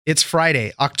It's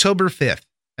Friday, October 5th,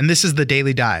 and this is the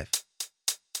Daily Dive.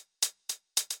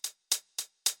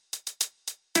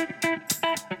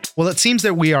 Well, it seems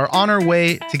that we are on our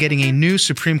way to getting a new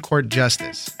Supreme Court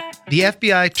justice. The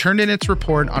FBI turned in its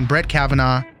report on Brett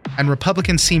Kavanaugh, and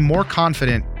Republicans seem more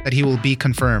confident that he will be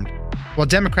confirmed, while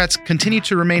Democrats continue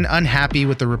to remain unhappy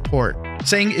with the report,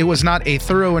 saying it was not a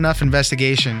thorough enough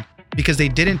investigation because they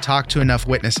didn't talk to enough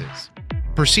witnesses.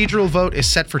 A procedural vote is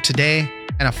set for today,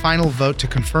 and a final vote to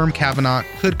confirm Kavanaugh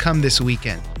could come this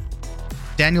weekend.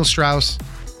 Daniel Strauss,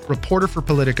 reporter for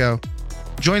Politico,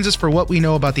 joins us for what we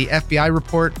know about the FBI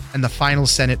report and the final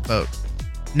Senate vote.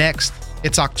 Next,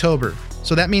 it's October,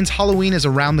 so that means Halloween is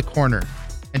around the corner.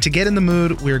 And to get in the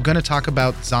mood, we're going to talk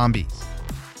about zombies.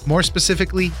 More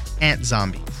specifically, ant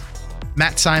zombies.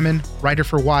 Matt Simon, writer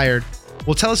for Wired,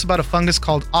 will tell us about a fungus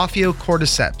called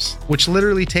Ophiocordyceps, which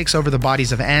literally takes over the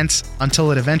bodies of ants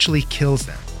until it eventually kills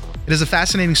them. It is a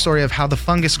fascinating story of how the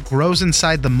fungus grows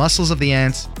inside the muscles of the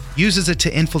ants, uses it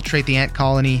to infiltrate the ant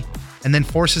colony, and then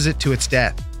forces it to its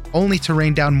death, only to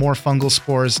rain down more fungal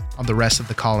spores on the rest of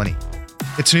the colony.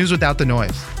 It's news without the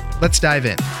noise. Let's dive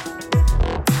in.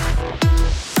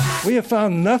 We have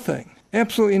found nothing,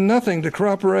 absolutely nothing to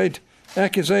corroborate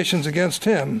accusations against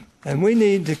him, and we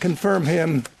need to confirm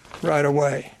him right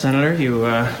away. Senator, you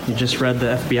just read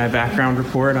the FBI background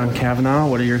report on Kavanaugh.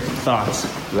 What are your thoughts?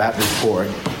 That report,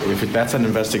 if that's an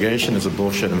investigation, is a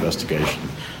bullshit investigation.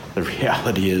 The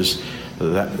reality is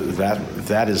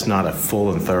that is not a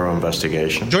full and thorough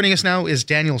investigation. Joining us now is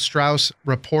Daniel Strauss,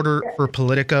 reporter for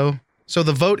Politico. So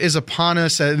the vote is upon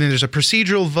us. There's a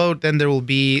procedural vote. Then there will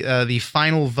be the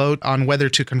final vote on whether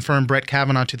to confirm Brett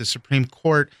Kavanaugh to the Supreme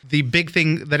Court. The big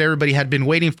thing that everybody had been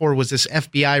waiting for was this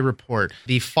FBI report,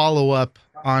 the follow-up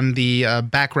on the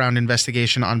background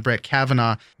investigation on Brett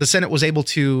Kavanaugh. The Senate was able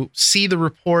to see the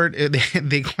report.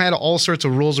 They had all sorts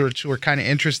of rules which were kind of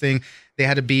interesting. They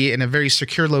had to be in a very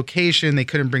secure location. They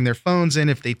couldn't bring their phones in.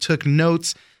 If they took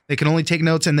notes, they could only take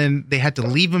notes, and then they had to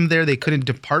leave them there. They couldn't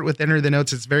depart with any of the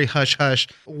notes. It's very hush-hush.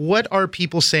 What are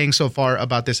people saying so far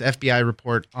about this FBI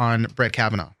report on Brett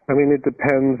Kavanaugh? I mean, it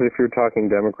depends if you're talking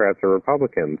Democrats or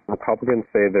Republicans. Republicans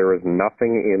say there is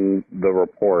nothing in the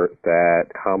report that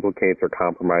complicates or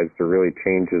compromises or really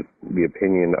changes the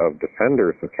opinion of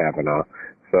defenders of Kavanaugh.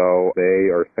 So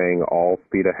they are saying all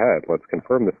speed ahead. Let's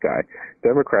confirm this guy.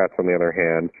 Democrats, on the other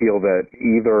hand, feel that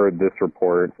either this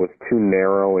report was too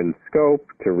narrow in scope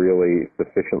to really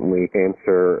sufficiently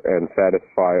answer and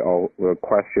satisfy all the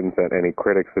questions that any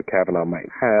critics of Kavanaugh might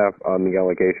have on the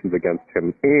allegations against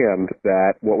him, and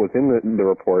that what was in the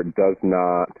report does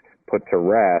not put to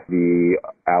rest the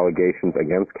allegations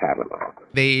against Kavanaugh.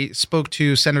 They spoke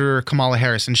to Senator Kamala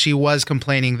Harris, and she was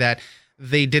complaining that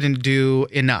they didn't do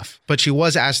enough. But she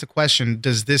was asked the question,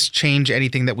 does this change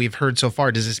anything that we've heard so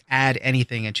far? Does this add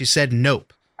anything? And she said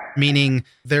nope, meaning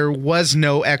there was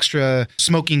no extra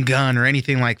smoking gun or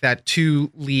anything like that to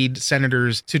lead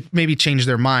senators to maybe change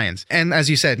their minds. And as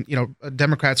you said,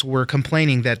 Democrats were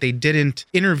complaining that they didn't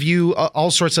interview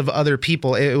all sorts of other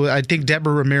people. I think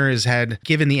Deborah Ramirez had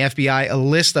given the FBI a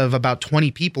list of about 20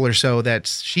 people or so that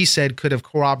she said could have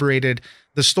corroborated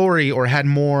the story or had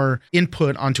more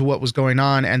input onto what was going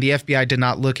on, and the FBI did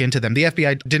not look into them. The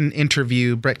FBI didn't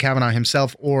interview Brett Kavanaugh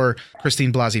himself or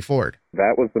Christine Blasey Ford.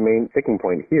 That was the main sticking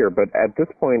point here. But at this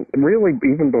point, really,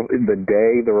 even the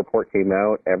day the report came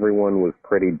out, everyone was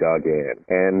pretty dug in.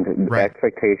 And the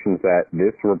expectations that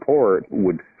this report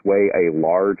would sway a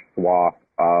large swath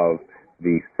of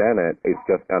the Senate is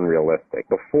just unrealistic.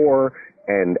 Before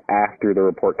and after the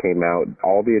report came out,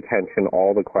 all the attention,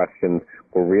 all the questions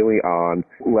were really on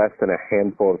less than a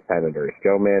handful of senators,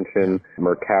 Joe Manchin,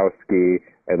 Murkowski,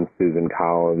 and Susan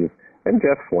Collins, and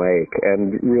Jeff Flake,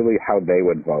 and really how they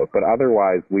would vote. But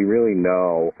otherwise, we really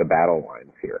know the battle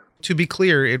lines here. To be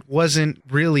clear, it wasn't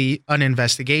really an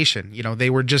investigation. They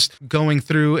were just going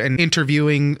through and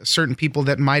interviewing certain people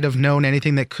that might have known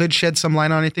anything that could shed some light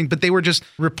on anything, but they were just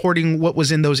reporting what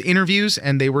was in those interviews,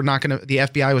 and the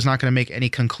FBI was not going to make any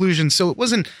conclusions. So it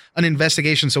wasn't an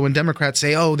investigation. So when Democrats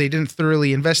say, oh, they didn't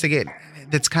thoroughly investigate,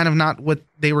 that's kind of not what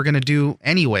they were going to do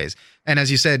anyways. And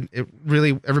as you said, it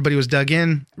really, everybody was dug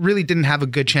in, really didn't have a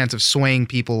good chance of swaying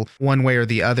people one way or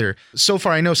the other. So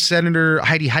far, I know Senator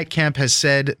Heidi Heitkamp has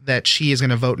said that she is going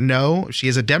to vote no. She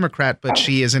is a Democrat, but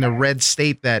she is in a red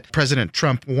state that President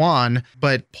Trump won.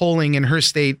 But polling in her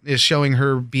state is showing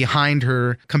her behind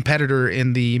her competitor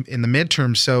in the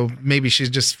midterm. So maybe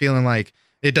she's just feeling like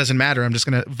it doesn't matter. I'm just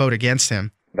going to vote against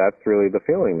him. That's really the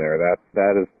feeling there.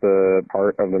 That is the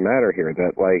part of the matter here,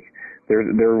 that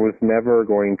there was never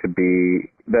going to be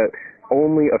that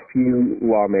only a few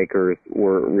lawmakers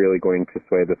were really going to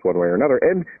sway this one way or another.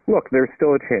 And look, there's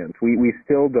still a chance. We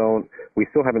still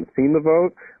haven't seen the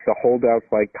vote. The holdouts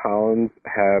like Collins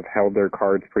have held their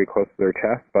cards pretty close to their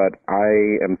chest, but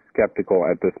I am skeptical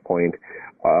at this point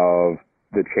of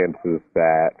the chances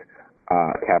that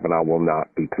Kavanaugh will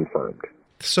not be confirmed.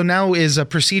 So now is a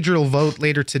procedural vote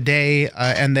later today,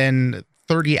 and then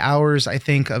 30 hours, I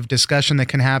think, of discussion that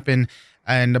can happen,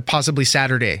 and possibly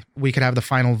Saturday we could have the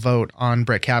final vote on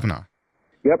Brett Kavanaugh.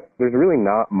 Yep, there's really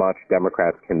not much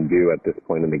Democrats can do at this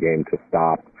point in the game to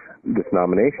stop this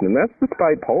nomination, and that's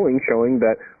despite polling showing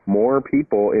that more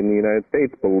people in the United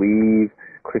States believe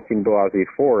Christine Blasey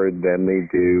Ford than they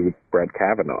do Brett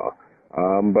Kavanaugh.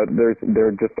 But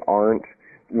there just aren't.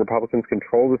 Republicans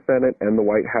control the Senate and the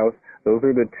White House. Those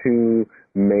are the two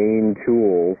main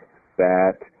tools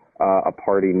that a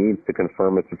party needs to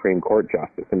confirm a Supreme Court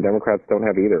justice, and Democrats don't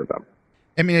have either of them.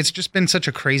 I mean, it's just been such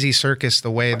a crazy circus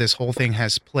the way this whole thing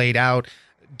has played out.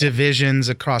 Divisions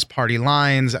across party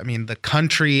lines. I mean, the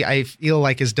country, I feel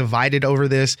like, is divided over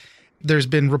this. There's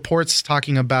been reports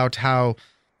talking about how,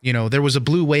 there was a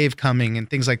blue wave coming and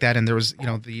things like that. And there was,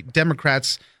 the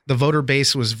Democrats, the voter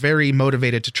base was very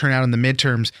motivated to turn out in the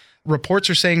midterms. Reports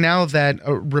are saying now that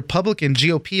Republican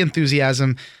GOP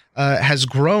enthusiasm has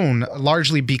grown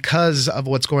largely because of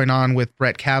what's going on with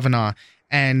Brett Kavanaugh.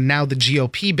 And now the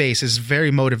GOP base is very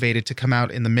motivated to come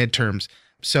out in the midterms.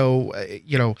 So,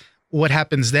 what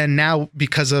happens then now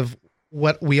because of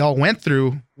what we all went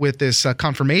through with this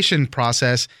confirmation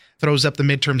process throws up the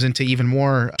midterms into even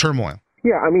more turmoil.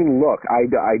 Yeah, I mean, look,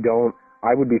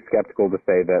 I would be skeptical to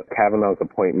say that Kavanaugh's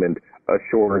appointment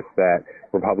assures that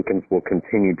Republicans will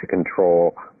continue to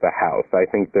control the House. I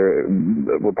think the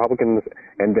Republicans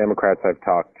and Democrats I've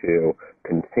talked to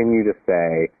continue to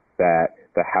say that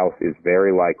the House is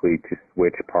very likely to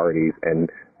switch parties and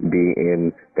be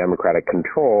in Democratic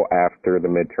control after the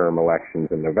midterm elections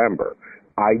in November.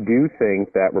 I do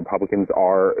think that Republicans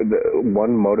are the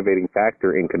one motivating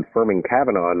factor in confirming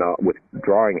Kavanaugh, not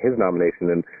withdrawing his nomination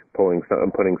and putting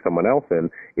someone else in,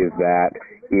 is that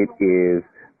it is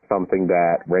something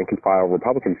that rank-and-file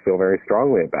Republicans feel very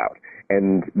strongly about.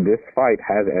 And this fight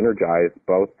has energized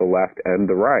both the left and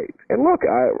the right. And look,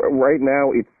 right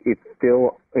now it's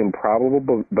still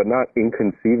improbable, but not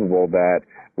inconceivable that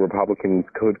Republicans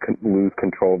could lose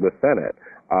control of the Senate.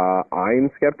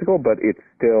 I'm skeptical, but it's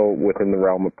still within the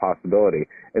realm of possibility.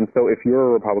 And so if you're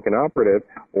a Republican operative,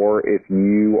 or if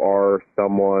you are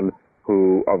someone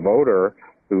a voter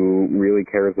who really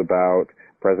cares about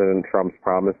President Trump's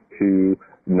promise to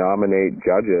nominate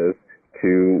judges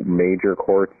to major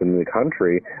courts in the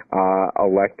country,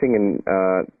 electing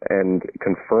and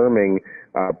confirming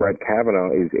Brett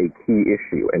Kavanaugh is a key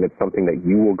issue, and it's something that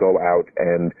you will go out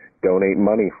and donate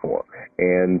money for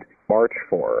and march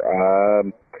for,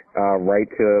 write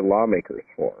to lawmakers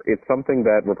for. It's something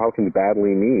that Republicans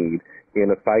badly need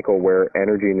in a cycle where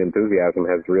energy and enthusiasm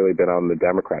has really been on the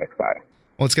Democratic side.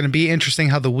 Well, it's going to be interesting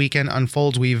how the weekend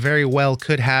unfolds. We very well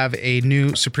could have a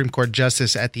new Supreme Court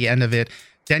justice at the end of it.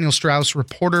 Daniel Strauss,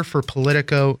 reporter for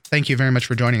Politico, thank you very much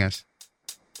for joining us.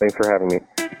 Thanks for having me.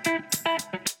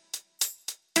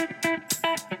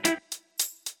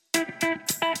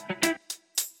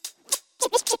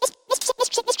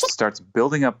 Starts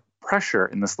building up pressure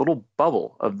in this little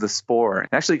bubble of the spore. It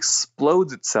actually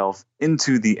explodes itself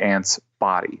into the ant's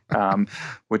body,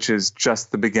 which is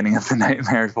just the beginning of the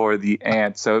nightmare for the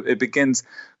ant. So it begins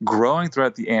growing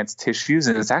throughout the ant's tissues,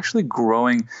 and it's actually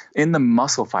growing in the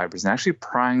muscle fibers and actually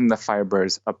prying the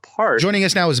fibers apart. Joining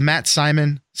us now is Matt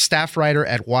Simon, staff writer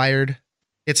at Wired.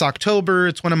 It's October.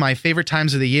 It's one of my favorite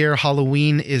times of the year.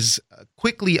 Halloween is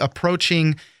quickly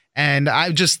approaching, and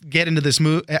I just get into this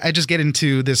mood. I just get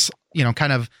into this,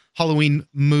 kind of Halloween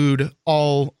mood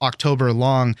all October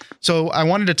long. So I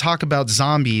wanted to talk about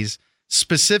zombies.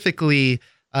 Specifically,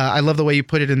 I love the way you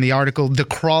put it in the article, The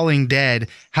Crawling Dead,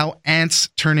 how ants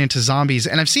turn into zombies.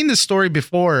 And I've seen this story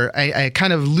before. I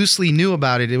kind of loosely knew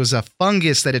about it. It was a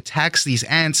fungus that attacks these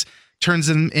ants, turns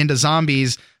them into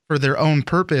zombies for their own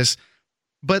purpose.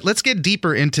 But let's get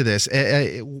deeper into this.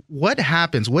 What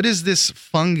happens? What is this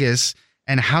fungus,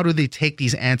 and how do they take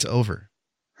these ants over?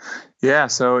 Yeah,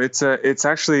 so it's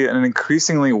actually an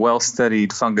increasingly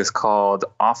well-studied fungus called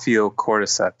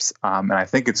Ophiocordyceps, and I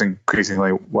think it's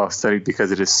increasingly well-studied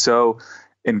because it is so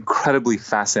incredibly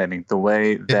fascinating the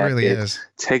way that really it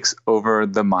takes over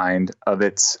the mind of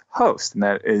its host, and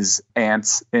that is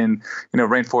ants in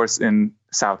rainforests in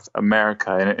South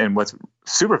America. And what's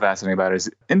super fascinating about it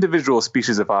is individual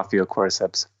species of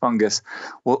Ophiocordyceps fungus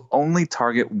will only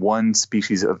target one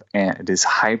species of ant. It is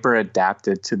hyper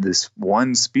adapted to this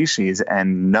one species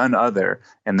and none other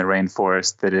in the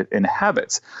rainforest that it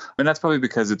inhabits. And that's probably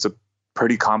because it's a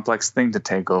pretty complex thing to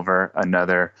take over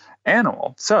another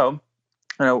animal. So,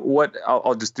 what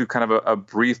I'll just do kind of a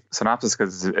brief synopsis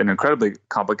because it's an incredibly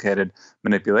complicated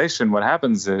manipulation. What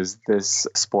happens is this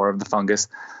spore of the fungus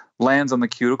lands on the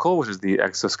cuticle, which is the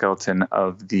exoskeleton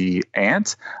of the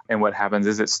ant. And what happens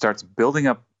is it starts building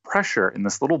up pressure in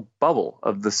this little bubble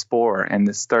of the spore, and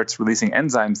it starts releasing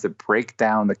enzymes that break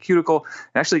down the cuticle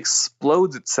and actually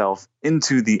explodes itself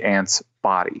into the ant's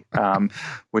body,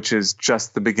 which is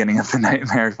just the beginning of the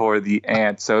nightmare for the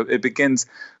ant. So it begins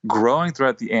growing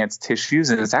throughout the ant's tissues,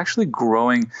 and it's actually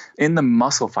growing in the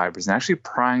muscle fibers and actually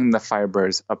prying the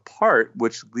fibers apart,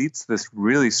 which leads to this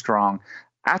really strong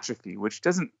atrophy, which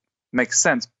doesn't make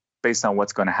sense based on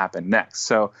what's going to happen next.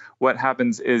 So what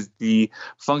happens is the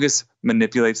fungus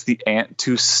manipulates the ant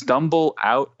to stumble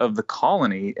out of the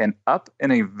colony and up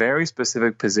in a very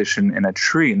specific position in a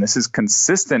tree. And this is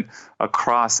consistent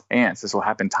across ants. This will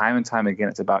happen time and time again.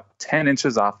 It's about 10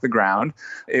 inches off the ground.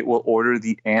 It will order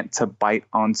the ant to bite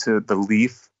onto the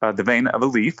leaf, the vein of a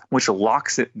leaf, which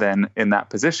locks it then in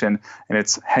that position, and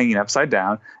it's hanging upside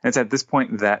down. And it's at this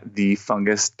point that the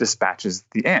fungus dispatches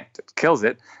the ant. It kills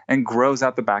it and grows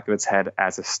out the back of its head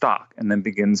as a stalk, and then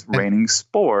begins raining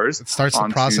spores. It starts the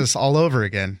process all over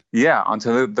again. Yeah,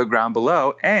 onto the ground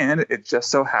below, and it just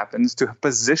so happens to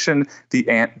position the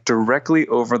ant directly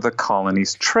over the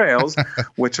colony's trails,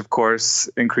 which of course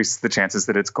increases the chances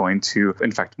that it's going to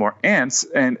infect more ants.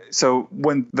 And so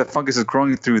when the fungus is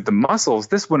growing through the muscles,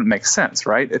 this wouldn't make sense,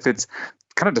 right? If it's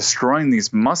kind of destroying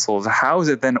these muscles, how is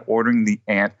it then ordering the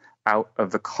ant out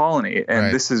of the colony?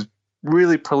 And This is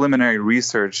really preliminary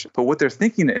research, but what they're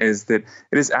thinking is that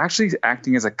it is actually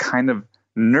acting as a kind of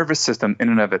nervous system in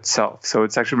and of itself. So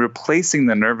it's actually replacing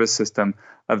the nervous system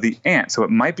of the ant. So it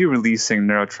might be releasing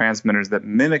neurotransmitters that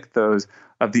mimic those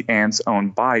of the ant's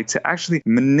own body to actually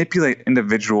manipulate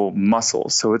individual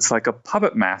muscles. So it's like a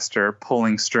puppet master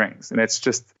pulling strings. And it's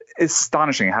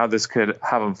astonishing how this could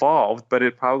have evolved, but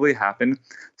it probably happened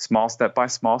small step by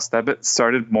small step. It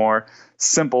started more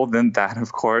simple than that,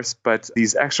 of course, but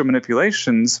these extra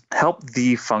manipulations help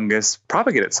the fungus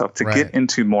propagate itself to get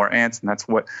into more ants, and that's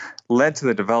what led to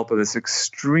the development of this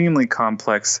extremely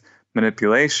complex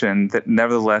manipulation that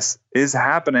nevertheless is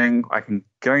happening. I can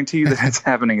guarantee you that it's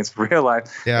happening. It's real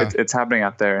life. Yeah. It's happening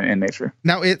out there in nature.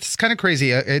 Now, it's kind of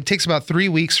crazy. It takes about 3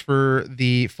 weeks for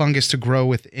the fungus to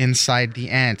grow inside the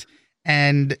ant.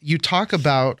 And you talk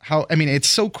about how, it's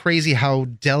so crazy how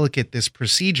delicate this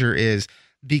procedure is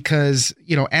because,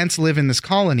 ants live in this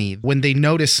colony. When they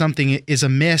notice something is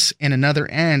amiss in another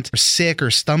ant, or sick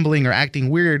or stumbling or acting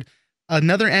weird,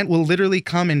 another ant will literally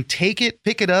come and take it,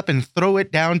 pick it up, and throw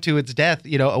it down to its death,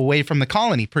 away from the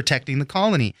colony, protecting the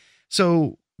colony.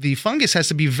 So the fungus has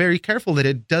to be very careful that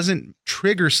it doesn't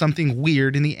trigger something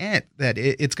weird in the ant, that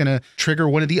it's going to trigger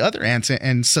one of the other ants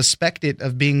and suspect it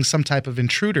of being some type of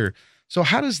intruder. So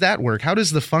how does that work? How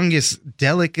does the fungus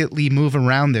delicately move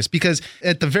around this? Because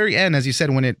at the very end, as you said,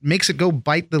 when it makes it go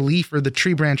bite the leaf or the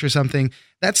tree branch or something,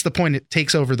 that's the point it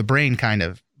takes over the brain, kind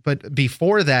of. But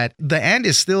before that, the ant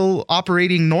is still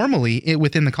operating normally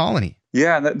within the colony.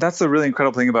 Yeah, that's the really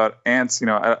incredible thing about ants.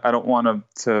 I don't want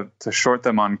to short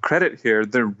them on credit here.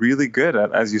 They're really good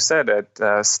at, as you said,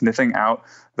 at sniffing out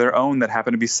their own that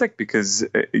happen to be sick, because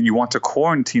you want to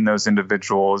quarantine those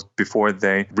individuals before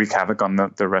they wreak havoc on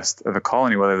the rest of the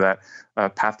colony, whether that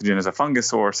pathogen is a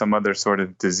fungus or some other sort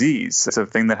of disease. It's a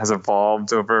thing that has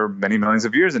evolved over many millions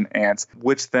of years in ants,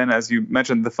 which then, as you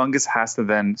mentioned, the fungus has to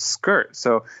then skirt.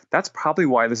 So that's probably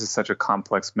why this is such a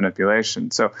complex manipulation.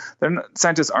 So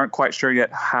scientists aren't quite sure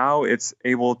yet how it's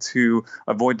able to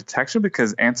avoid detection,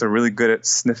 because ants are really good at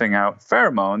sniffing out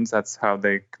pheromones. That's how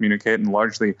they communicate and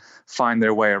largely find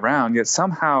their way around. Yet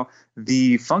somehow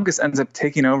the fungus ends up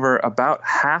taking over about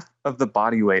half of the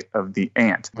body weight of the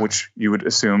ant, which you would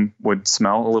assume would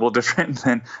smell a little different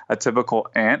than a typical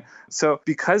ant. So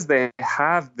because they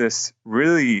have this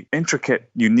really intricate,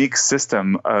 unique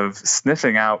system of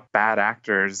sniffing out bad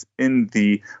actors in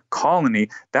the colony,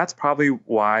 that's probably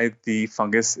why the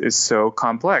fungus is so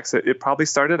complex. It probably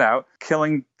started out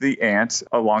killing the ant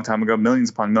a long time ago,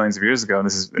 millions upon millions of years ago. And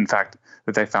this is, in fact,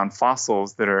 that they found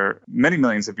fossils that are many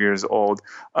millions of years old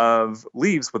of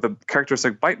leaves with the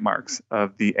characteristic bite marks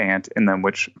of the ant in them,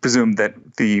 which presume that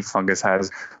the fungus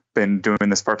has been doing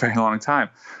this for a very long time.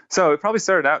 So it probably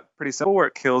started out pretty simple where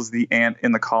it kills the ant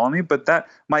in the colony, but that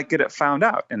might get it found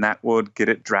out, and that would get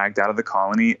it dragged out of the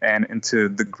colony and into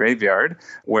the graveyard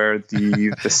where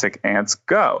the sick ants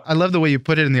go. I love the way you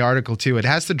put it in the article too. It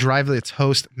has to drive its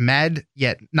host mad,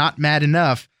 yet not mad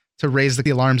enough to raise the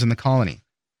alarms in the colony.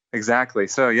 Exactly.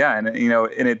 So yeah, and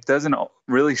it doesn't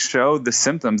really show the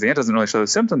symptoms. The ant doesn't really show the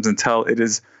symptoms until it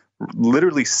is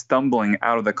literally stumbling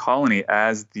out of the colony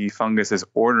as the fungus is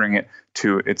ordering it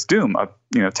to its doom, up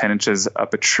 10 inches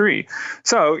up a tree.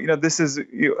 So this is,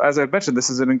 as I mentioned,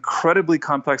 this is an incredibly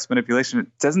complex manipulation.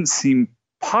 It doesn't seem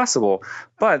possible,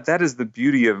 but that is the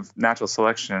beauty of natural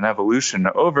selection and evolution.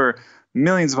 Over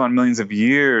millions upon millions of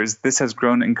years, this has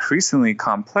grown increasingly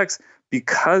complex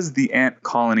because the ant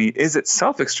colony is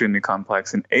itself extremely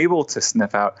complex and able to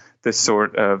sniff out this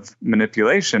sort of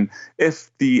manipulation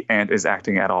if the ant is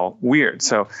acting at all weird.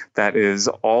 So that is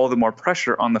all the more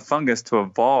pressure on the fungus to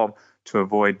evolve to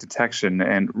avoid detection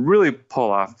and really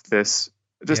pull off this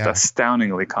just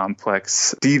astoundingly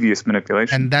complex, devious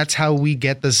manipulation. And that's how we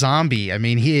get the zombie. I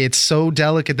mean, it's so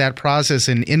delicate, that process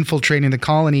in infiltrating the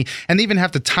colony, and they even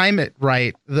have to time it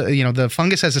right. The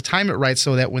fungus has to time it right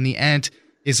so that when the ant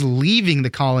is leaving the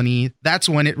colony, that's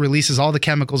when it releases all the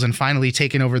chemicals and finally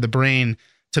taking over the brain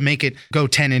to make it go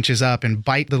 10 inches up and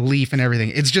bite the leaf and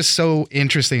everything. It's just so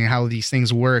interesting how these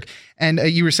things work. And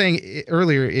you were saying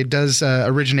earlier, it does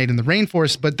originate in the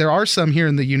rainforest, but there are some here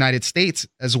in the United States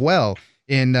as well.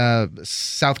 In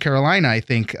South Carolina, I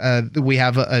think we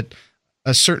have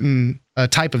a certain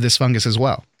type of this fungus as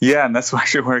well. Yeah, and that's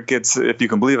actually where it gets, if you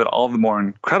can believe it, all the more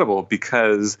incredible,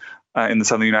 because in the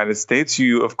southern United States,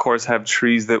 you, of course, have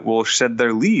trees that will shed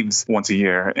their leaves once a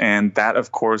year. And that,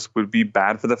 of course, would be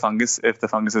bad for the fungus if the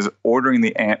fungus is ordering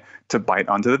the ant to bite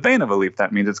onto the vein of a leaf.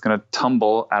 That means it's going to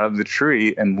tumble out of the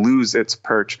tree and lose its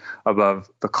perch above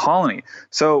the colony.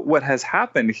 So what has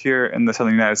happened here in the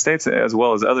southern United States, as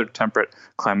well as other temperate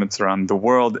climates around the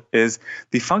world, is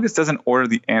the fungus doesn't order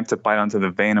the ant to bite onto the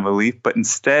vein of a leaf, but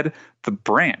instead the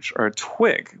branch or a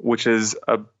twig, which is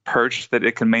a perch that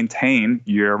it can maintain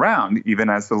year round, even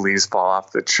as the leaves fall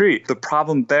off the tree. The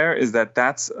problem there is that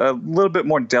that's a little bit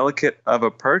more delicate of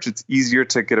a perch. It's easier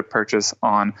to get a purchase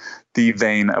on the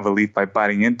vein of a leaf by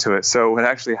biting into it. So what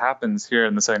actually happens here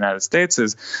in the Southern United States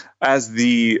is, as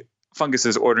the fungus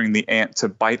is ordering the ant to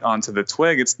bite onto the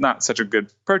twig, it's not such a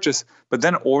good purchase, but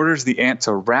then orders the ant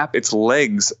to wrap its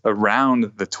legs around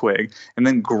the twig and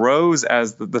then grows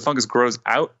as the fungus grows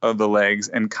out of the legs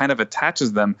and kind of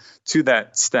attaches them to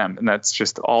that stem. And that's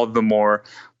just all the more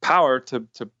power to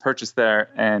purchase there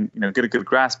and get a good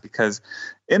grasp, because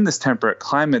in this temperate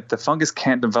climate, the fungus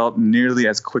can't develop nearly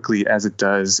as quickly as it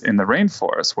does in the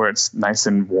rainforest, where it's nice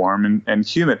and warm and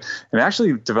humid. It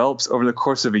actually develops over the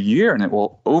course of a year, and it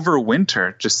will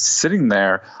overwinter just sitting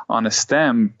there on a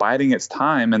stem, biding its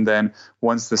time. And then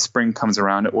once the spring comes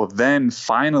around, it will then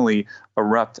finally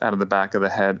erupt out of the back of the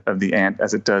head of the ant,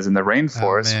 as it does in the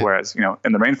rainforest. Whereas,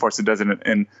 in the rainforest, it does it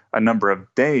in a number of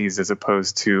days as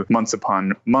opposed to months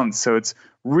upon months. So it's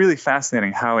really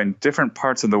fascinating how in different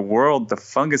parts of the world, the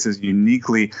fungus is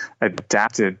uniquely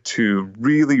adapted to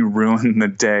really ruin the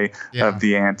day of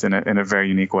the ant in a very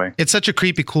unique way. It's such a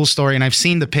creepy, cool story. And I've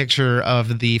seen the picture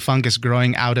of the fungus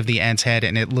growing out of the ant's head,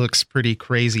 and it looks pretty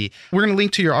crazy. We're going to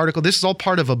link to your article. This is all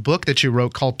part of a book that you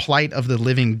wrote called Plight of the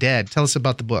Living Dead. Tell us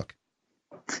about the book.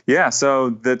 Yeah,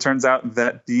 so it turns out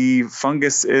that the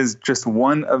fungus is just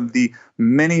one of the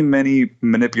many, many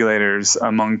manipulators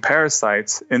among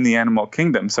parasites in the animal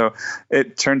kingdom. So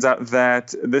it turns out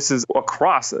that this is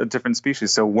across a different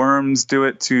species. So worms do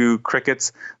it to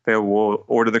crickets. They will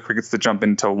order the crickets to jump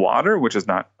into water, which is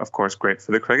not, of course, great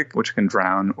for the cricket, which can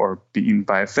drown or be eaten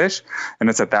by a fish. And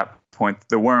it's at that point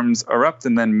the worms erupt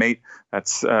and then mate.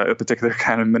 That's a particular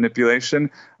kind of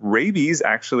manipulation. Rabies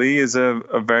actually is a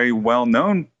very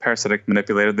well-known parasitic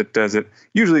manipulator that does it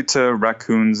usually to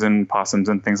raccoons and possums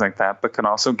and things like that, but can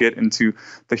also get into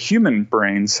the human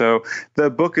brain. So the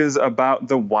book is about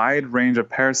the wide range of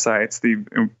parasites, the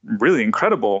really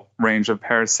incredible range of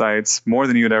parasites, more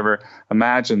than you would ever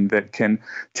imagine, that can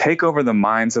take over the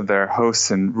minds of their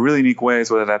hosts in really unique ways,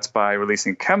 whether that's by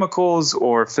releasing chemicals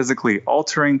or physically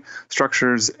altering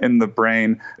structures in the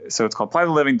brain. So it's called Plight of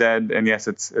the Living Dead, and yes,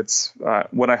 it's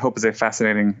what I hope is a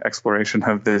fascinating exploration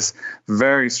of this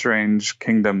very strange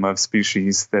kingdom of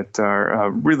species that are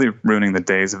really ruining the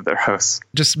days of their hosts.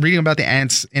 Just reading about the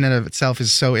ants in and of itself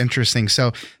is so interesting.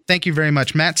 So thank you very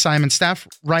much, Matt Simon, staff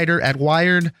writer at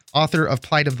Wired, author of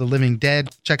Plight of the Living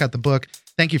Dead. Check out the book.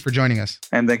 Thank you for joining us.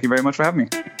 And thank you very much for having me.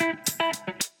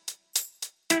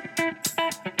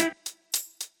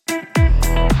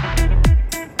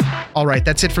 All right,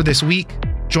 that's it for this week.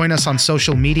 Join us on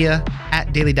social media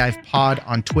at Daily Dive Pod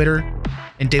on Twitter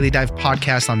and Daily Dive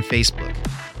Podcast on Facebook.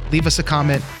 Leave us a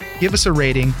comment, give us a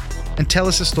rating, and tell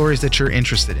us the stories that you're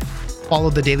interested in. Follow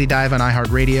The Daily Dive on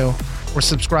iHeartRadio or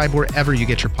subscribe wherever you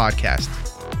get your podcasts.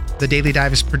 The Daily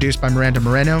Dive is produced by Miranda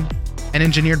Moreno and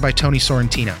engineered by Tony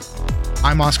Sorrentino.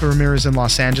 I'm Oscar Ramirez in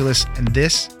Los Angeles, and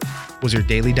this was your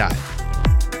Daily Dive.